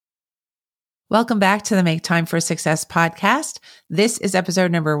Welcome back to the Make Time for Success podcast. This is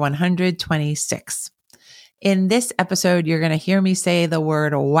episode number 126. In this episode, you're going to hear me say the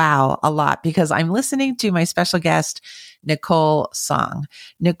word wow a lot because I'm listening to my special guest, Nicole Tsong.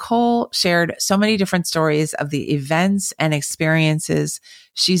 Nicole shared so many different stories of the events and experiences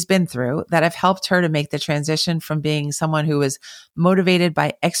she's been through that have helped her to make the transition from being someone who is motivated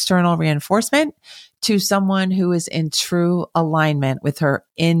by external reinforcement to someone who is in true alignment with her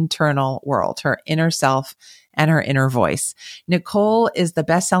internal world, her inner self and her inner voice. Nicole is the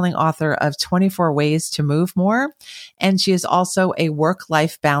best-selling author of 24 Ways to Move More, and she is also a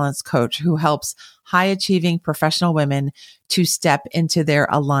work-life balance coach who helps high-achieving professional women to step into their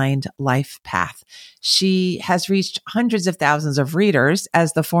aligned life path. She has reached hundreds of thousands of readers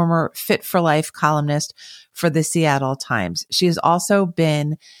as the former Fit for Life columnist for the Seattle Times. She has also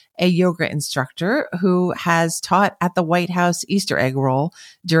been a yoga instructor who has taught at the White House Easter egg roll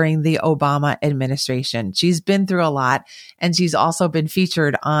during the Obama administration. She's been through a lot, and she's also been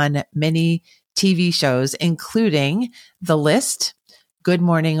featured on many TV shows, including The List, Good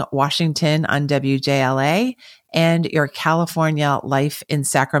Morning Washington on WJLA, and Your California Life in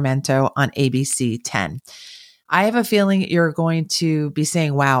Sacramento on ABC 10. I have a feeling you're going to be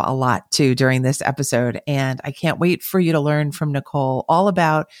saying wow a lot too during this episode, and I can't wait for you to learn from Nicole all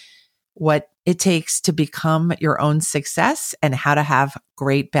about what it takes to become your own success and how to have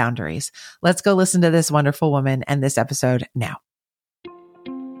great boundaries. Let's go listen to this wonderful woman and this episode now.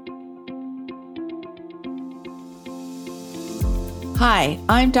 Hi,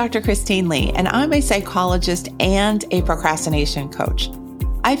 I'm Dr. Christine Lee, and I'm a psychologist and a procrastination coach.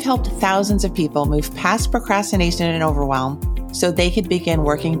 I've helped thousands of people move past procrastination and overwhelm so they could begin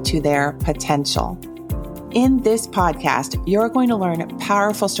working to their potential. In this podcast, you're going to learn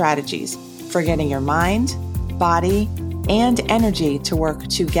powerful strategies for getting your mind, body, and energy to work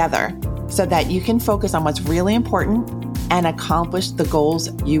together so that you can focus on what's really important and accomplish the goals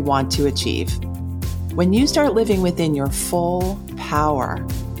you want to achieve. When you start living within your full power,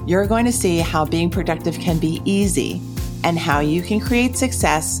 you're going to see how being productive can be easy and how you can create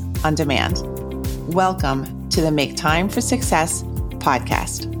success on demand. Welcome to the Make Time for Success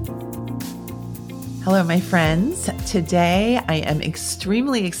podcast. Hello, my friends. Today, I am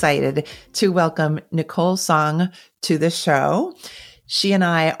extremely excited to welcome Nicole Tsong to the show. She and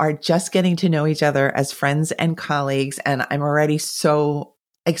I are just getting to know each other as friends and colleagues, and I'm already so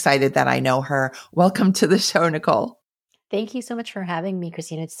excited that I know her. Welcome to the show, Nicole. Thank you so much for having me,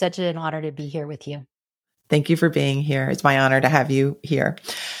 Christine. It's such an honor to be here with you. Thank you for being here. It's my honor to have you here.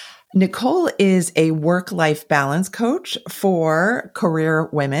 Nicole is a work-life balance coach for career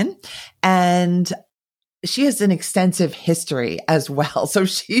women, and she has an extensive history as well. So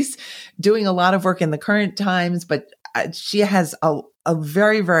she's doing a lot of work in the current times, but she has a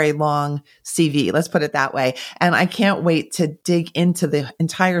very, very long CV. Let's put it that way. And I can't wait to dig into the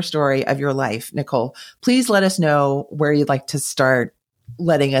entire story of your life. Nicole, please let us know where you'd like to start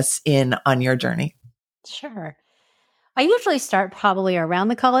letting us in on your journey. Sure. I usually start probably around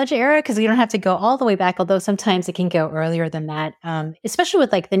the college era because we don't have to go all the way back, although sometimes it can go earlier than that, especially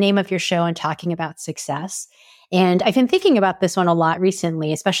with like the name of your show and talking about success. And I've been thinking about this one a lot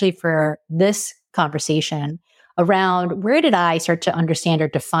recently, especially for this conversation around where did I start to understand or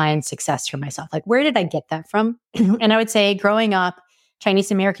define success for myself? Like, where did I get that from? And I would say growing up, Chinese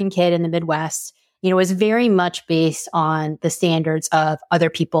American kid in the Midwest, was very much based on the standards of other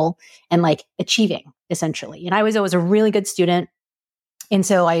people and like achieving essentially. And I was always a really good student. And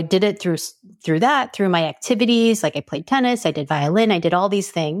so I did it through my activities. Like I played tennis, I did violin, I did all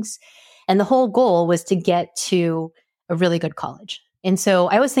these things. And the whole goal was to get to a really good college. And so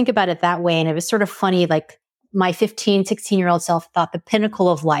I always think about it that way. And it was sort of funny, like my 15, 16-year-old self thought the pinnacle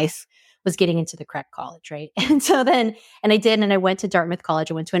of life was getting into the correct college, right? And so then, and I did, and I went to Dartmouth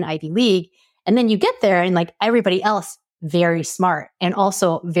College, I went to an Ivy League. And then you get there and like everybody else, very smart and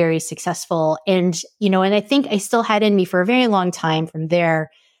also very successful. And, and I think I still had in me for a very long time from there,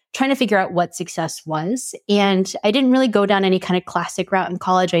 trying to figure out what success was. And I didn't really go down any kind of classic route in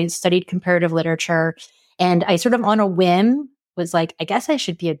college. I studied comparative literature, and I sort of on a whim was like, I guess I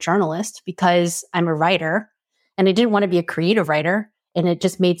should be a journalist because I'm a writer and I didn't want to be a creative writer. And it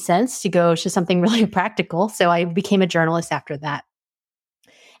just made sense to go to something really practical. So I became a journalist after that.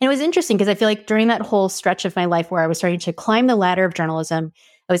 And it was interesting because I feel like during that whole stretch of my life where I was starting to climb the ladder of journalism,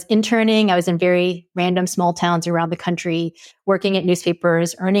 I was interning, I was in very random small towns around the country, working at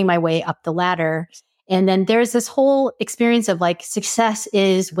newspapers, earning my way up the ladder. And then there's this whole experience of like success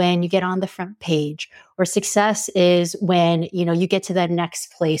is when you get on the front page, or success is when, you get to the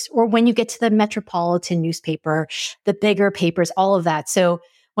next place, or when you get to the metropolitan newspaper, the bigger papers, all of that. So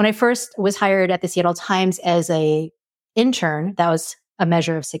when I first was hired at the Seattle Times as a intern, that was a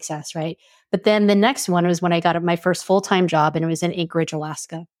measure of success, right? But then the next one was when I got my first full-time job, and it was in Anchorage,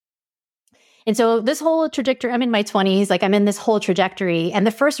 Alaska. And so this whole trajectory, I'm in my 20s, like I'm in this whole trajectory. And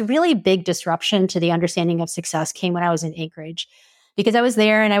the first really big disruption to the understanding of success came when I was in Anchorage, because I was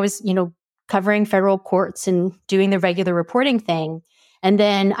there and I was, covering federal courts and doing the regular reporting thing. And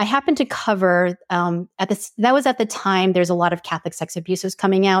then I happened to cover, that was at the time, there's a lot of Catholic sex abuses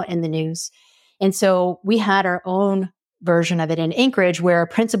coming out in the news. And so we had our own version of it in Anchorage, where a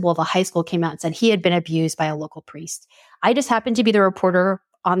principal of a high school came out and said he had been abused by a local priest. I just happened to be the reporter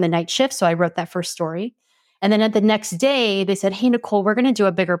on the night shift, so I wrote that first story. And then at the next day, they said, "Hey, Nicole, we're going to do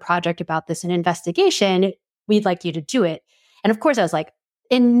a bigger project about this, an investigation. We'd like you to do it." And of course, I was like,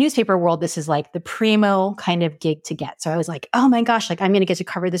 in newspaper world, this is like the primo kind of gig to get. So I was like, oh my gosh, like I'm going to get to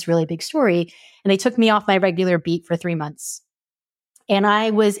cover this really big story. And they took me off my regular beat for 3 months. And I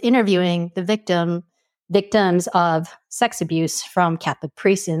was interviewing the victims of sex abuse from Catholic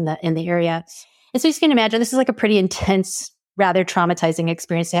priests in the area. And so you can imagine this is like a pretty intense, rather traumatizing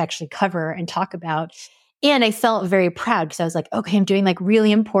experience to actually cover and talk about. And I felt very proud because I was like, okay, I'm doing like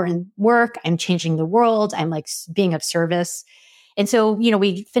really important work. I'm changing the world. I'm like being of service. And so,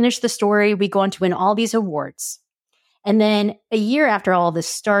 we finished the story. We go on to win all these awards. And then a year after all this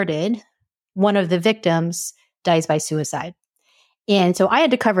started, one of the victims dies by suicide. And so I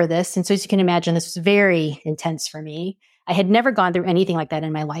had to cover this. And so as you can imagine, this was very intense for me. I had never gone through anything like that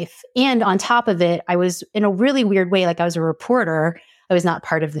in my life. And on top of it, I was in a really weird way, like I was a reporter. I was not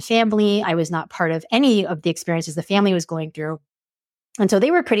part of the family. I was not part of any of the experiences the family was going through. And so they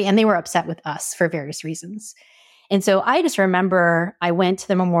were upset with us for various reasons. And so I just remember I went to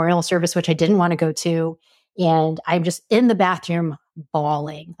the memorial service, which I didn't want to go to. And I'm just in the bathroom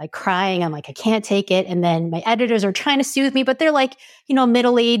bawling, like crying. I'm like, I can't take it. And then my editors are trying to soothe me, but they're like,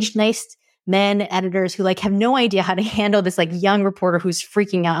 middle-aged, nice men editors who like have no idea how to handle this like young reporter who's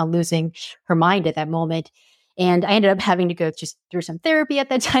freaking out and losing her mind at that moment. And I ended up having to go just through some therapy at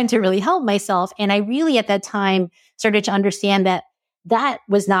that time to really help myself. And I really at that time started to understand that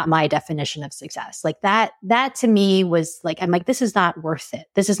was not my definition of success. Like that to me was like, I'm like, this is not worth it.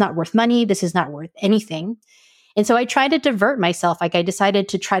 This is not worth money. This is not worth anything. And so I tried to divert myself. Like I decided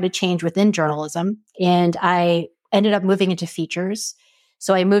to try to change within journalism, and I ended up moving into features.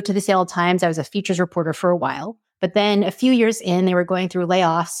 So I moved to the Seattle Times. I was a features reporter for a while, but then a few years in, they were going through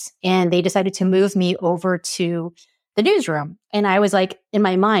layoffs and they decided to move me over to the newsroom. And I was like, in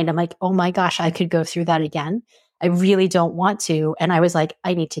my mind, I'm like, oh my gosh, I could go through that again. I really don't want to. And I was like,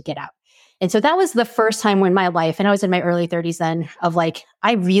 I need to get out. And so that was the first time in my life, and I was in my early 30s then, of like,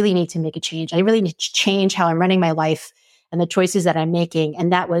 I really need to make a change. I really need to change how I'm running my life and the choices that I'm making.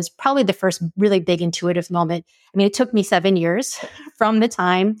 And that was probably the first really big intuitive moment. I mean, it took me 7 years from the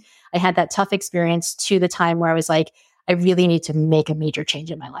time I had that tough experience to the time where I was like, I really need to make a major change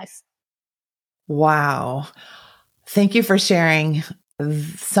in my life. Wow. Thank you for sharing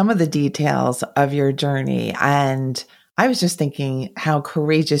some of the details of your journey. And I was just thinking how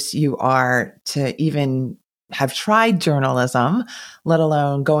courageous you are to even have tried journalism, let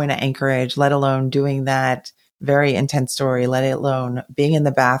alone going to Anchorage, let alone doing that very intense story, let alone being in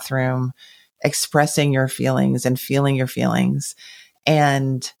the bathroom, expressing your feelings and feeling your feelings,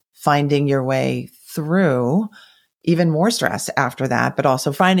 and finding your way through even more stress after that, but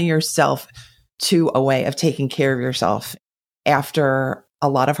also finding yourself to a way of taking care of yourself after a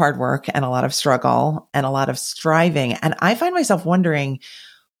lot of hard work and a lot of struggle and a lot of striving. And I find myself wondering,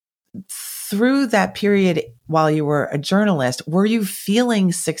 through that period while you were a journalist, were you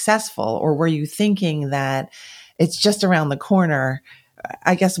feeling successful, or were you thinking that it's just around the corner?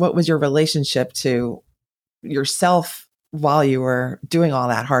 I guess, what was your relationship to yourself while you were doing all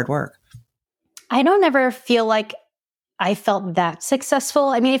that hard work? I don't ever feel like I felt that successful.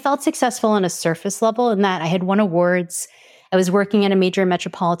 I mean, I felt successful on a surface level in that I had won awards. I was working at a major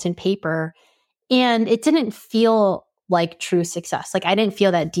metropolitan paper, and it didn't feel like true success. Like I didn't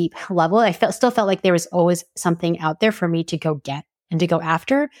feel that deep level. I still felt like there was always something out there for me to go get and to go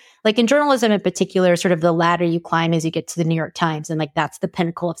after. Like in journalism in particular, sort of the ladder you climb as you get to the New York Times, and like that's the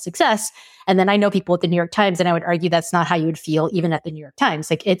pinnacle of success. And then I know people at the New York Times, and I would argue that's not how you would feel even at the New York Times.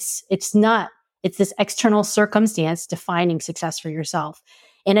 Like it's this external circumstance defining success for yourself.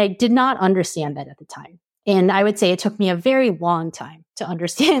 And I did not understand that at the time. And I would say it took me a very long time to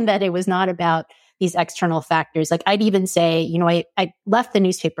understand that it was not about these external factors. Like I'd even say, I left the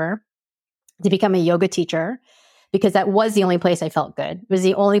newspaper to become a yoga teacher because that was the only place I felt good. It was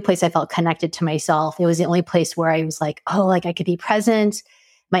the only place I felt connected to myself. It was the only place where I was like, oh, like I could be present.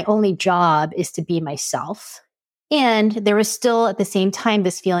 My only job is to be myself. And there was still at the same time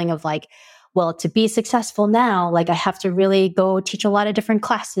this feeling of like, well, to be successful now, like I have to really go teach a lot of different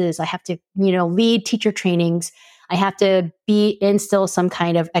classes. I have to, lead teacher trainings. I have to instill some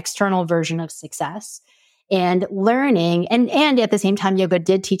kind of external version of success and learning. And at the same time, yoga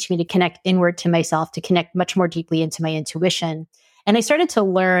did teach me to connect inward to myself, to connect much more deeply into my intuition. And I started to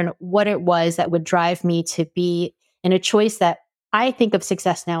learn what it was that would drive me to be in a choice that I think of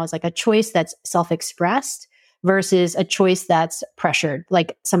success now as like a choice that's self-expressed versus a choice that's pressured.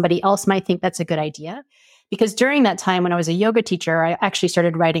 Like somebody else might think that's a good idea. Because during that time when I was a yoga teacher, I actually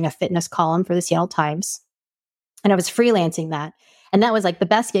started writing a fitness column for the Seattle Times. And I was freelancing that. And that was like the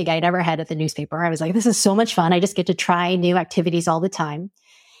best gig I'd ever had at the newspaper. I was like, this is so much fun. I just get to try new activities all the time.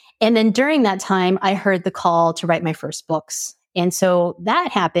 And then during that time, I heard the call to write my first books. And so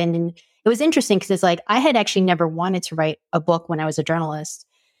that happened. And it was interesting because it's like, I had actually never wanted to write a book when I was a journalist.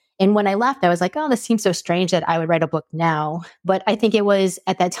 And when I left, I was like, oh, this seems so strange that I would write a book now. But I think it was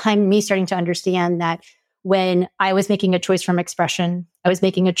at that time me starting to understand that when I was making a choice from expression, I was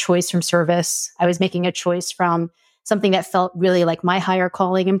making a choice from service, I was making a choice from something that felt really like my higher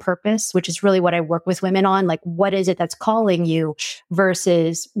calling and purpose, which is really what I work with women on. Like, what is it that's calling you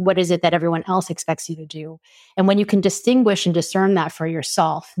versus what is it that everyone else expects you to do? And when you can distinguish and discern that for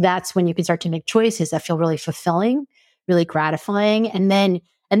yourself, that's when you can start to make choices that feel really fulfilling, really gratifying. And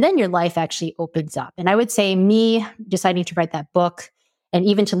then your life actually opens up. And I would say me deciding to write that book and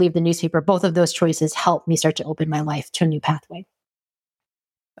even to leave the newspaper, both of those choices helped me start to open my life to a new pathway.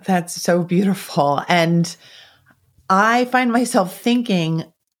 That's so beautiful. And I find myself thinking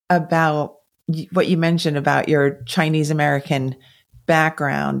about what you mentioned about your Chinese American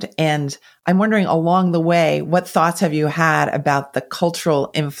background. And I'm wondering along the way, what thoughts have you had about the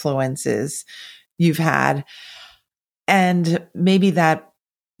cultural influences you've had and maybe that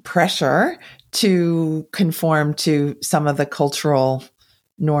pressure to conform to some of the cultural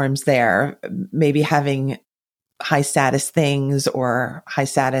norms there, maybe having high status things or high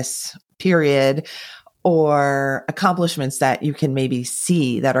status period, or accomplishments that you can maybe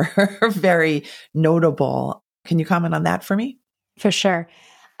see that are very notable. Can you comment on that for me? For sure.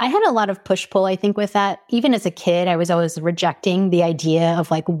 I had a lot of push-pull, I think, with that. Even as a kid, I was always rejecting the idea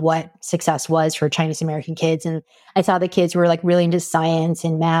of like what success was for Chinese American kids. And I saw the kids were like really into science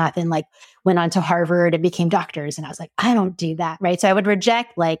and math and like went on to Harvard and became doctors. And I was like, I don't do that, right? So I would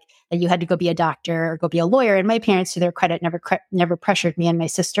reject like that you had to go be a doctor or go be a lawyer. And my parents, to their credit, never pressured me and my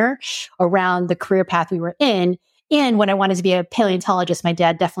sister around the career path we were in. And when I wanted to be a paleontologist, my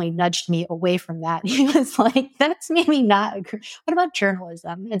dad definitely nudged me away from that. He was like, that's maybe not, what about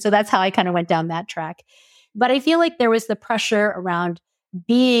journalism? And so that's how I kind of went down that track. But I feel like there was the pressure around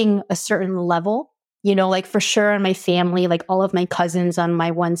being a certain level, like for sure in my family, like all of my cousins on my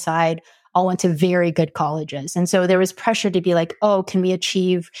one side all went to very good colleges. And so there was pressure to be like, oh, can we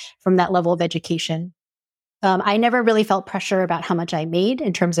achieve from that level of education? I never really felt pressure about how much I made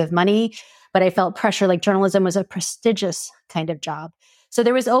in terms of money, but I felt pressure like journalism was a prestigious kind of job. So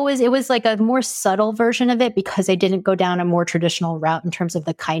it was like a more subtle version of it because I didn't go down a more traditional route in terms of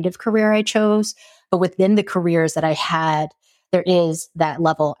the kind of career I chose. But within the careers that I had, there is that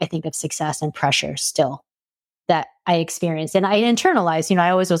level, I think, of success and pressure still that I experienced. And I internalized, I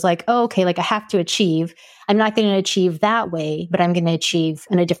always was like, oh, okay, like I have to achieve. I'm not going to achieve that way, but I'm going to achieve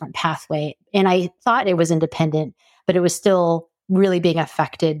in a different pathway. And I thought it was independent, but it was still really being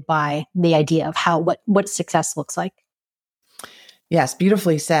affected by the idea of what success looks like. Yes,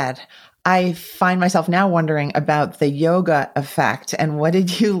 beautifully said. I find myself now wondering about the yoga effect and what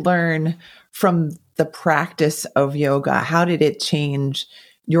did you learn from the practice of yoga? How did it change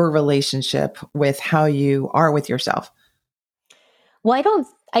your relationship with how you are with yourself? Well,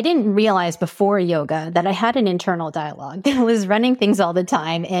 I didn't realize before yoga that I had an internal dialogue that was running things all the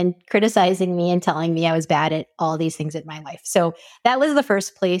time and criticizing me and telling me I was bad at all these things in my life. So that was the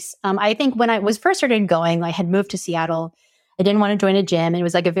first place. I think when I was first started going, I had moved to Seattle. I didn't want to join a gym. And it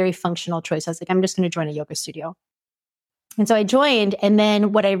was like a very functional choice. I was like, I'm just going to join a yoga studio. And so I joined. And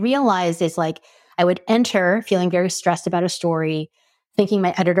then what I realized is like, I would enter feeling very stressed about a story, thinking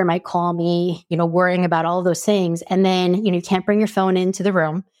my editor might call me, worrying about all of those things. And then, you can't bring your phone into the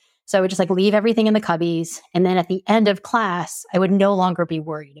room. So I would just like leave everything in the cubbies. And then at the end of class, I would no longer be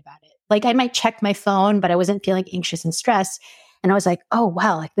worried about it. Like I might check my phone, but I wasn't feeling anxious and stressed. And I was like, oh,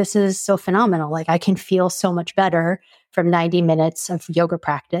 wow, like this is so phenomenal. Like I can feel so much better from 90 minutes of yoga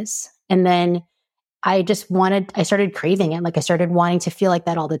practice. And then I started craving it. Like I started wanting to feel like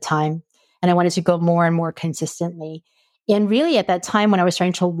that all the time. And I wanted to go more and more consistently. And really at that time when I was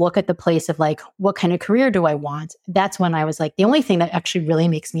starting to look at the place of like, what kind of career do I want? That's when I was like, the only thing that actually really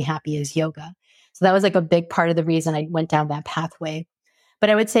makes me happy is yoga. So that was like a big part of the reason I went down that pathway. But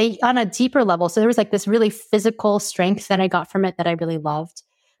I would say on a deeper level, so there was like this really physical strength that I got from it that I really loved.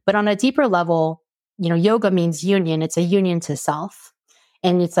 But on a deeper level, yoga means union. It's a union to self.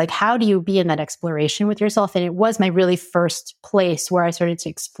 And it's like, how do you be in that exploration with yourself? And it was my really first place where I started to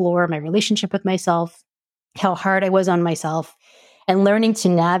explore my relationship with myself, how hard I was on myself, and learning to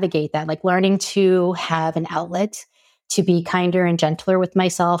navigate that, like learning to have an outlet to be kinder and gentler with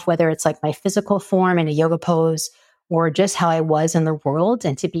myself, whether it's like my physical form in a yoga pose or just how I was in the world,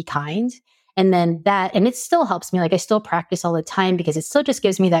 and to be kind. And then and it still helps me. Like I still practice all the time because it still just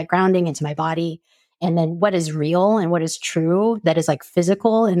gives me that grounding into my body. And then what is real and what is true that is like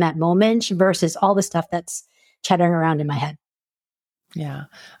physical in that moment versus all the stuff that's chattering around in my head. Yeah.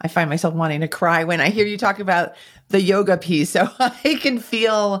 I find myself wanting to cry when I hear you talk about the yoga piece. So I can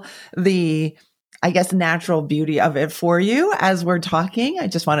feel the, I guess, natural beauty of it for you as we're talking. I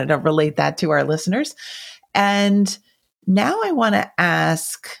just wanted to relate that to our listeners. And now I want to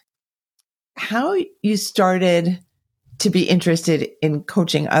ask how you started to be interested in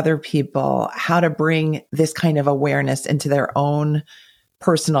coaching other people, how to bring this kind of awareness into their own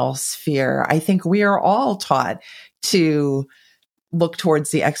personal sphere. I think we are all taught to look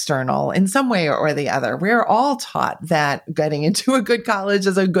towards the external in some way or the other. We're all taught that getting into a good college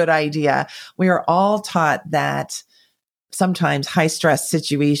is a good idea. We are all taught that sometimes high stress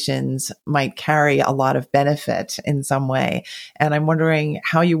situations might carry a lot of benefit in some way. And I'm wondering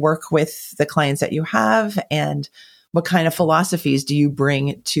how you work with the clients that you have and what kind of philosophies do you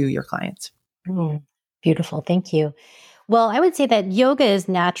bring to your clients? Beautiful. Thank you. Well, I would say that yoga is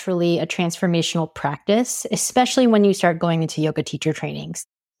naturally a transformational practice, especially when you start going into yoga teacher trainings.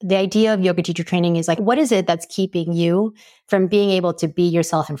 The idea of yoga teacher training is like, what is it that's keeping you from being able to be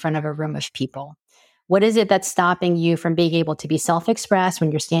yourself in front of a room of people? What is it that's stopping you from being able to be self-expressed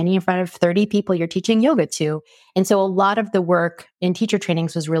when you're standing in front of 30 people you're teaching yoga to? And so a lot of the work in teacher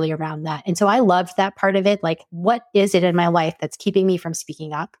trainings was really around that. And so I loved that part of it. Like, what is it in my life that's keeping me from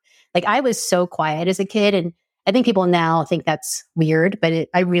speaking up? Like, I was so quiet as a kid, and I think people now think that's weird, but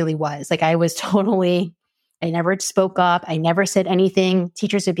I really was. Like, I never spoke up. I never said anything.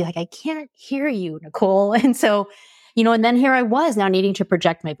 Teachers would be like, I can't hear you, Nicole. And so, and then here I was now needing to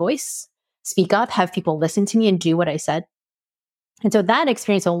project my voice, speak up, have people listen to me and do what I said. And so that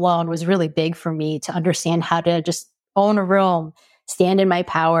experience alone was really big for me to understand how to just own a room, stand in my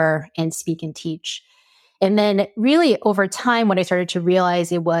power, and speak and teach. And then really over time, what I started to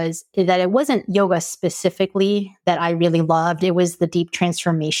realize was that it wasn't yoga specifically that I really loved. It was the deep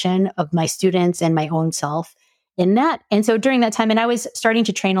transformation of my students and my own self in that. And so during that time, and I was starting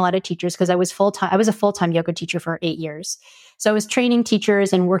to train a lot of teachers because I was a full-time yoga teacher for 8 years. So I was training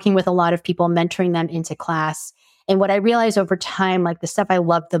teachers and working with a lot of people, mentoring them into class. And what I realized over time, like the stuff I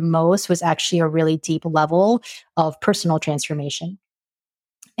loved the most was actually a really deep level of personal transformation.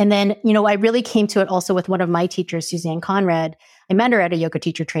 And then, I really came to it also with one of my teachers, Suzanne Conrad. I met her at a yoga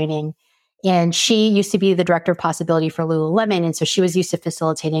teacher training, and she used to be the director of possibility for Lululemon. And so she was used to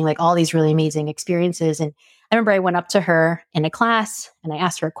facilitating like all these really amazing experiences. And I remember I went up to her in a class and I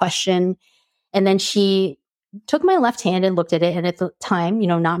asked her a question, and then she took my left hand and looked at it. And at the time,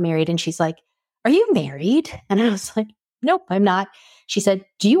 not married. And she's like, "Are you married?" And I was like, "Nope, I'm not." She said,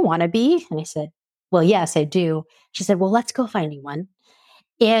 "Do you want to be?" And I said, "Well, yes, I do." She said, "Well, let's go find you one."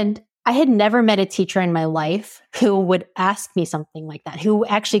 And I had never met a teacher in my life who would ask me something like that, who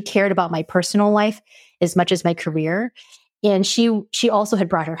actually cared about my personal life as much as my career. And she also had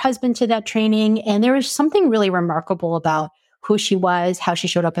brought her husband to that training. And there was something really remarkable about who she was, how she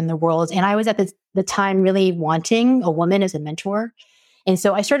showed up in the world. And I was at the time really wanting a woman as a mentor. And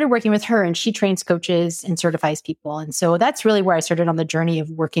so I started working with her, and she trains coaches and certifies people. And so that's really where I started on the journey of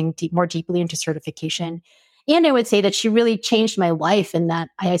working more deeply into certification. And I would say that she really changed my life in that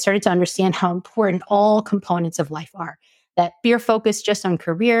I started to understand how important all components of life are. That if you're focused just on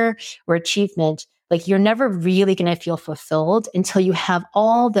career or achievement, like you're never really going to feel fulfilled until you have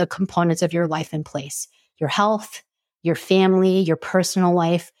all the components of your life in place. Your health, your family, your personal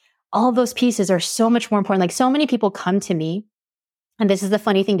life, all those pieces are so much more important. Like so many people come to me, and this is the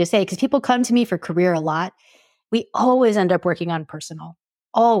funny thing to say, because people come to me for career a lot. We always end up working on personal.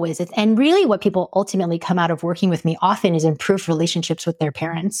 Always. And really what people ultimately come out of working with me often is improved relationships with their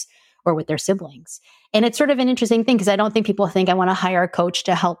parents or with their siblings. And it's sort of an interesting thing because I don't think people think I want to hire a coach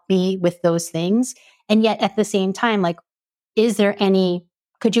to help me with those things. And yet at the same time, like,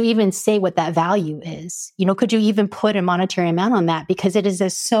 could you even say what that value is? Could you even put a monetary amount on that? Because it is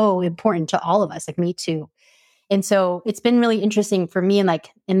so important to all of us, like me too. And so it's been really interesting for me,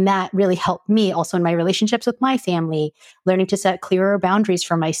 and that really helped me also in my relationships with my family, learning to set clearer boundaries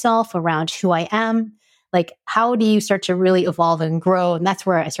for myself around who I am. Like, how do you start to really evolve and grow? And that's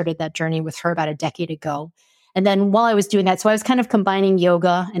where I started that journey with her about a decade ago. And then while I was doing that, so I was kind of combining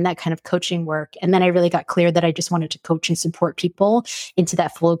yoga and that kind of coaching work. And then I really got clear that I just wanted to coach and support people into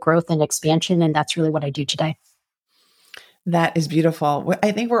that full growth and expansion. And that's really what I do today. That is beautiful.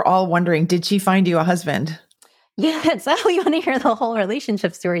 I think we're all wondering, did she find you a husband? Yes. Oh, you want to hear the whole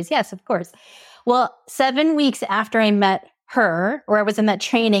relationship stories? Yes, of course. Well, 7 weeks after I met her, or I was in that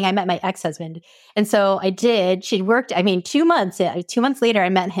training, I met my ex-husband. And so I did. She'd worked, 2 months. 2 months later, I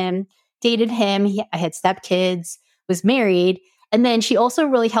met him, dated him. I had stepkids, was married. And then she also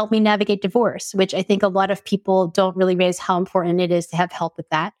really helped me navigate divorce, which I think a lot of people don't really realize how important it is to have help with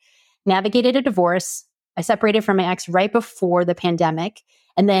that. Navigated a divorce. I separated from my ex right before the pandemic.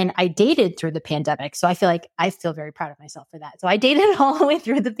 And then I dated through the pandemic. So I feel very proud of myself for that. So I dated all the way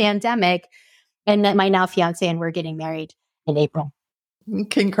through the pandemic and met my now fiance, and we're getting married in April.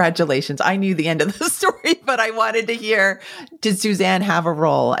 Congratulations. I knew the end of the story, but I wanted to hear, did Suzanne have a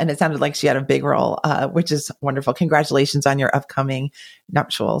role? And it sounded like she had a big role, which is wonderful. Congratulations on your upcoming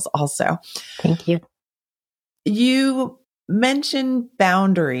nuptials also. Thank you. You mentioned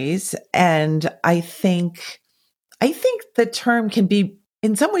boundaries, and I think the term can be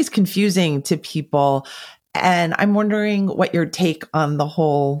in some ways confusing to people. And I'm wondering what your take on the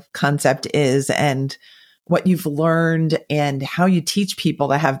whole concept is and what you've learned and how you teach people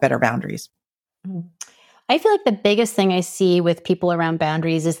to have better boundaries. I feel like the biggest thing I see with people around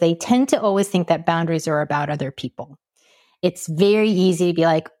boundaries is they tend to always think that boundaries are about other people. It's very easy to be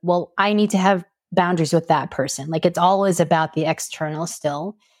like, well, I need to have boundaries with that person. Like, it's always about the external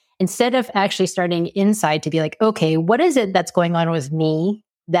still, instead of actually starting inside to be like, okay, what is it that's going on with me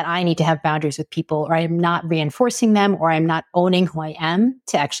that I need to have boundaries with people, or I'm not reinforcing them, or I'm not owning who I am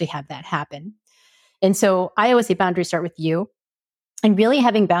to actually have that happen. And so I always say boundaries start with you, and really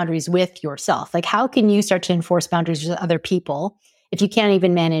having boundaries with yourself. Like, how can you start to enforce boundaries with other people if you can't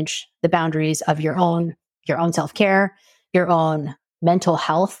even manage the boundaries of your own self-care, your own mental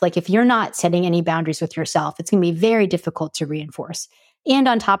health? Like, if you're not setting any boundaries with yourself, it's going to be very difficult to reinforce. And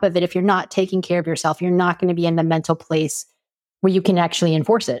on top of it, if you're not taking care of yourself, you're not going to be in the mental place where you can actually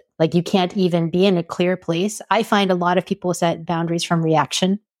enforce it. Like, you can't even be in a clear place. I find a lot of people set boundaries from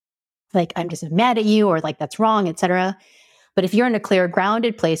reaction. Like, I'm just mad at you, or like, that's wrong, etc. But if you're in a clear,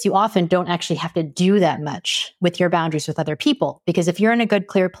 grounded place, you often don't actually have to do that much with your boundaries with other people. Because if you're in a good,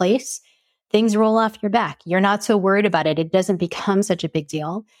 clear place, things roll off your back. You're not so worried about it. It doesn't become such a big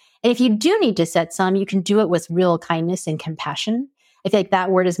deal. And if you do need to set some, you can do it with real kindness and compassion. I feel like that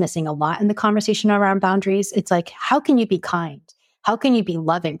word is missing a lot in the conversation around boundaries. It's like, how can you be kind? How can you be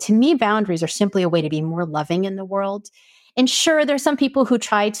loving? To me, boundaries are simply a way to be more loving in the world. And sure, there's some people who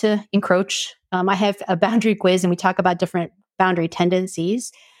try to encroach. I have a boundary quiz, and we talk about different boundary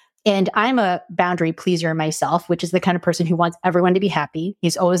tendencies. And I'm a boundary pleaser myself, which is the kind of person who wants everyone to be happy.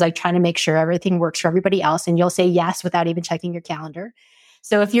 He's always like trying to make sure everything works for everybody else. And you'll say yes without even checking your calendar.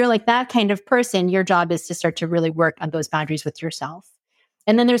 So if you're like that kind of person, your job is to start to really work on those boundaries with yourself.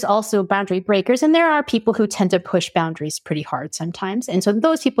 And then there's also boundary breakers. And there are people who tend to push boundaries pretty hard sometimes. And so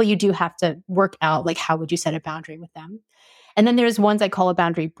those people, you do have to work out, like, how would you set a boundary with them? And then there's ones I call a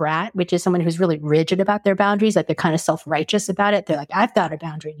boundary brat, which is someone who's really rigid about their boundaries. Like, they're kind of self-righteous about it. They're like, I've got a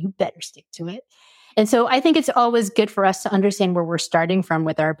boundary, you better stick to it. And so I think it's always good for us to understand where we're starting from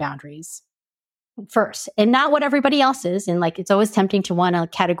with our boundaries first, and not what everybody else is. And like, it's always tempting to want to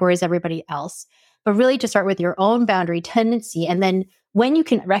categorize everybody else, but really to start with your own boundary tendency. And then when you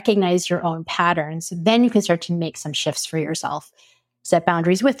can recognize your own patterns, then you can start to make some shifts for yourself. Set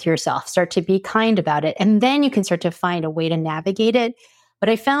boundaries with yourself, start to be kind about it, and then you can start to find a way to navigate it. What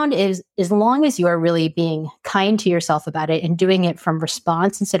I found is, as long as you are really being kind to yourself about it and doing it from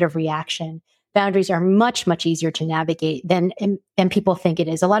response instead of reaction, boundaries are much, much easier to navigate than people think it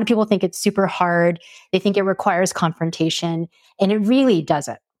is. A lot of people think it's super hard. They think it requires confrontation, and it really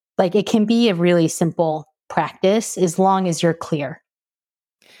doesn't. Like, it can be a really simple practice as long as you're clear.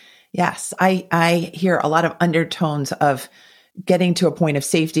 Yes, I hear a lot of undertones of getting to a point of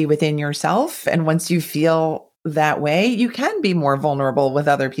safety within yourself. And once you feel that way, you can be more vulnerable with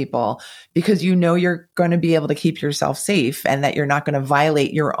other people because you know you're going to be able to keep yourself safe and that you're not going to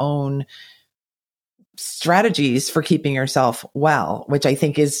violate your own strategies for keeping yourself well, which I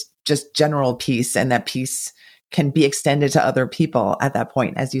think is just general peace, and that peace can be extended to other people at that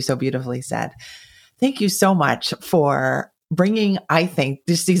point, as you so beautifully said. Thank you so much for bringing, I think,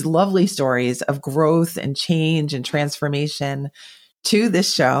 just these lovely stories of growth and change and transformation to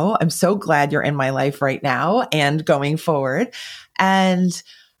this show. I'm so glad you're in my life right now and going forward. And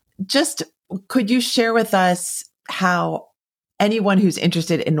just could you share with us how anyone who's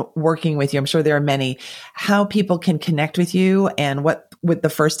interested in working with you, I'm sure there are many, how people can connect with you and what would the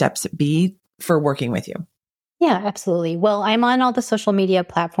first steps be for working with you? Yeah, absolutely. Well, I'm on all the social media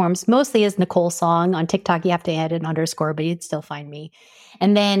platforms, mostly as Nicole Tsong. On TikTok, you have to add an underscore, but you'd still find me.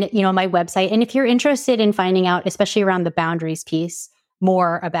 And then, my website. And if you're interested in finding out, especially around the boundaries piece,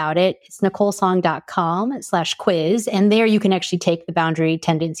 more about it, it's nicolesong.com/quiz. And there you can actually take the boundary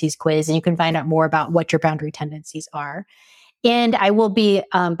tendencies quiz and you can find out more about what your boundary tendencies are. And I will be,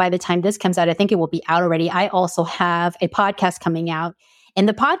 by the time this comes out, I think it will be out already. I also have a podcast coming out. And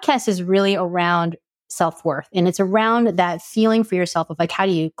the podcast is really around self-worth. And it's around that feeling for yourself of like, how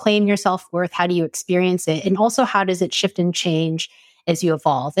do you claim your self-worth? How do you experience it? And also, how does it shift and change as you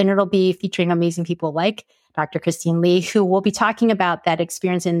evolve? And it'll be featuring amazing people like Dr. Christine Lee, who will be talking about that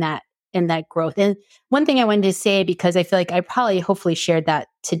experience in that growth. And one thing I wanted to say, because I feel like I probably hopefully shared that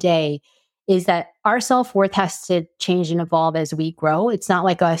today, is that our self-worth has to change and evolve as we grow. It's not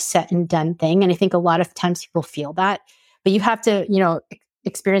like a set and done thing. And I think a lot of times people feel that, but you have to,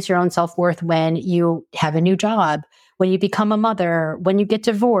 experience your own self-worth when you have a new job, when you become a mother, when you get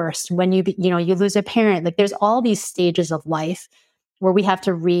divorced, when you lose a parent. Like there's all these stages of life where we have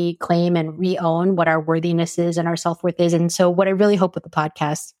to reclaim and re-own what our worthiness is and our self-worth is. And so what I really hope with the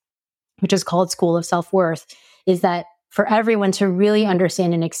podcast, which is called School of Self-Worth, is that for everyone to really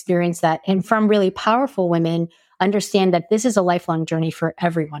understand and experience that. And from really powerful women, understand that this is a lifelong journey for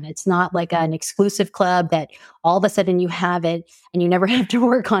everyone. It's not like an exclusive club that all of a sudden you have it and you never have to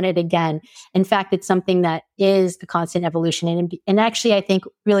work on it again. In fact, it's something that is a constant evolution. And actually, I think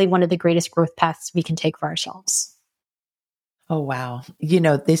really one of the greatest growth paths we can take for ourselves. Oh, wow.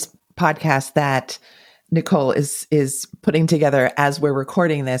 This podcast that Nicole is putting together as we're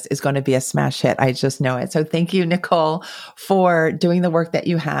recording this is going to be a smash hit. I just know it. So thank you, Nicole, for doing the work that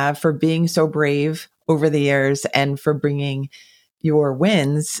you have, for being so brave over the years, and for bringing your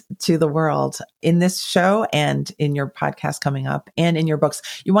wins to the world in this show and in your podcast coming up and in your books.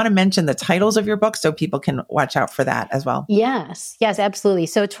 You want to mention the titles of your books so people can watch out for that as well? Yes, absolutely.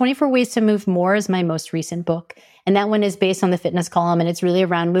 So 24 Ways to Move More is my most recent book. And that one is based on the fitness column, and it's really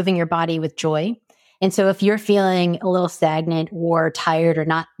around moving your body with joy. And so if you're feeling a little stagnant or tired or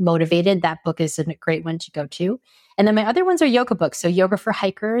not motivated, that book is a great one to go to. And then my other ones are yoga books. So yoga for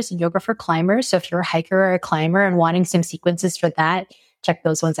hikers and yoga for climbers. So if you're a hiker or a climber and wanting some sequences for that, check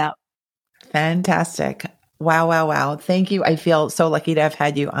those ones out. Fantastic. Wow. Thank you. I feel so lucky to have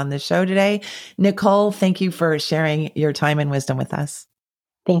had you on the show today. Nicole, thank you for sharing your time and wisdom with us.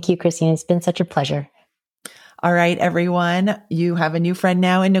 Thank you, Christine. It's been such a pleasure. All right, everyone. You have a new friend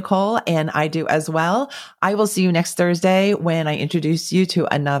now in Nicole, and I do as well. I will see you next Thursday when I introduce you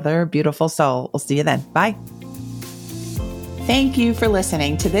to another beautiful soul. We'll see you then. Bye. Thank you for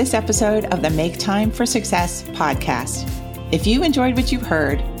listening to this episode of the Make Time for Success podcast. If you enjoyed what you've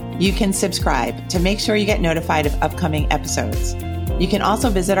heard, you can subscribe to make sure you get notified of upcoming episodes. You can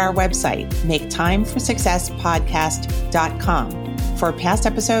also visit our website, maketimeforsuccesspodcast.com, for past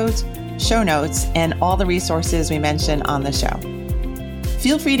episodes, show notes, and all the resources we mention on the show.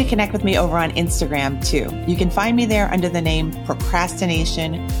 Feel free to connect with me over on Instagram too. You can find me there under the name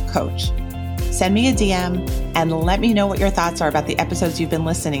Procrastination Coach. Send me a DM and let me know what your thoughts are about the episodes you've been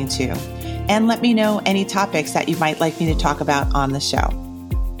listening to. And let me know any topics that you might like me to talk about on the show.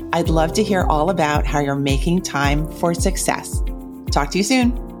 I'd love to hear all about how you're making time for success. Talk to you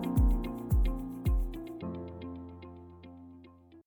soon.